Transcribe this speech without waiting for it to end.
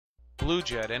Blue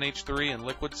Jet NH3 and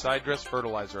liquid side dress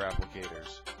fertilizer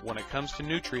applicators. When it comes to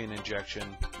nutrient injection,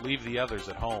 leave the others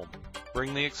at home.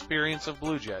 Bring the experience of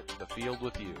Blue Jet to the field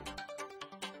with you.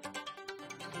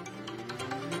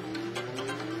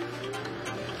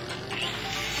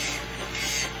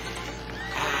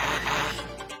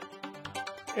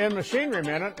 In Machinery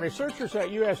Minute, researchers at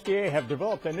USDA have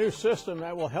developed a new system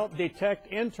that will help detect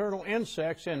internal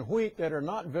insects in wheat that are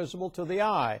not visible to the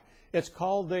eye. It's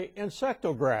called the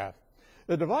insectograph.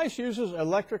 The device uses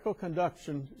electrical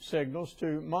conduction signals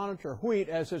to monitor wheat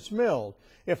as it's milled.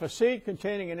 If a seed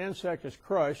containing an insect is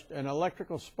crushed, an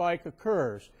electrical spike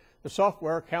occurs. The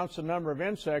software counts the number of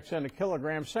insects in a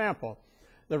kilogram sample.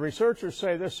 The researchers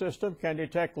say this system can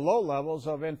detect low levels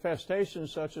of infestations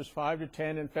such as 5 to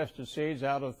 10 infested seeds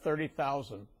out of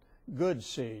 30,000 good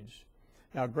seeds.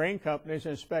 Now, grain companies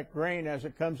inspect grain as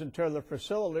it comes into their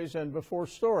facilities and before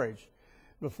storage.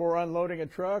 Before unloading a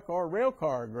truck or rail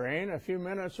car grain, a few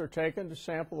minutes are taken to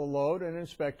sample the load and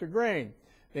inspect the grain.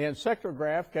 The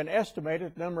insectograph can estimate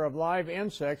the number of live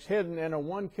insects hidden in a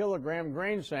 1 kilogram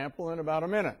grain sample in about a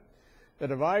minute. The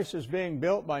device is being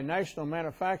built by National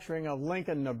Manufacturing of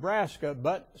Lincoln, Nebraska,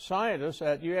 but scientists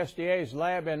at USDA's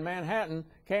lab in Manhattan,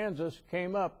 Kansas,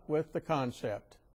 came up with the concept.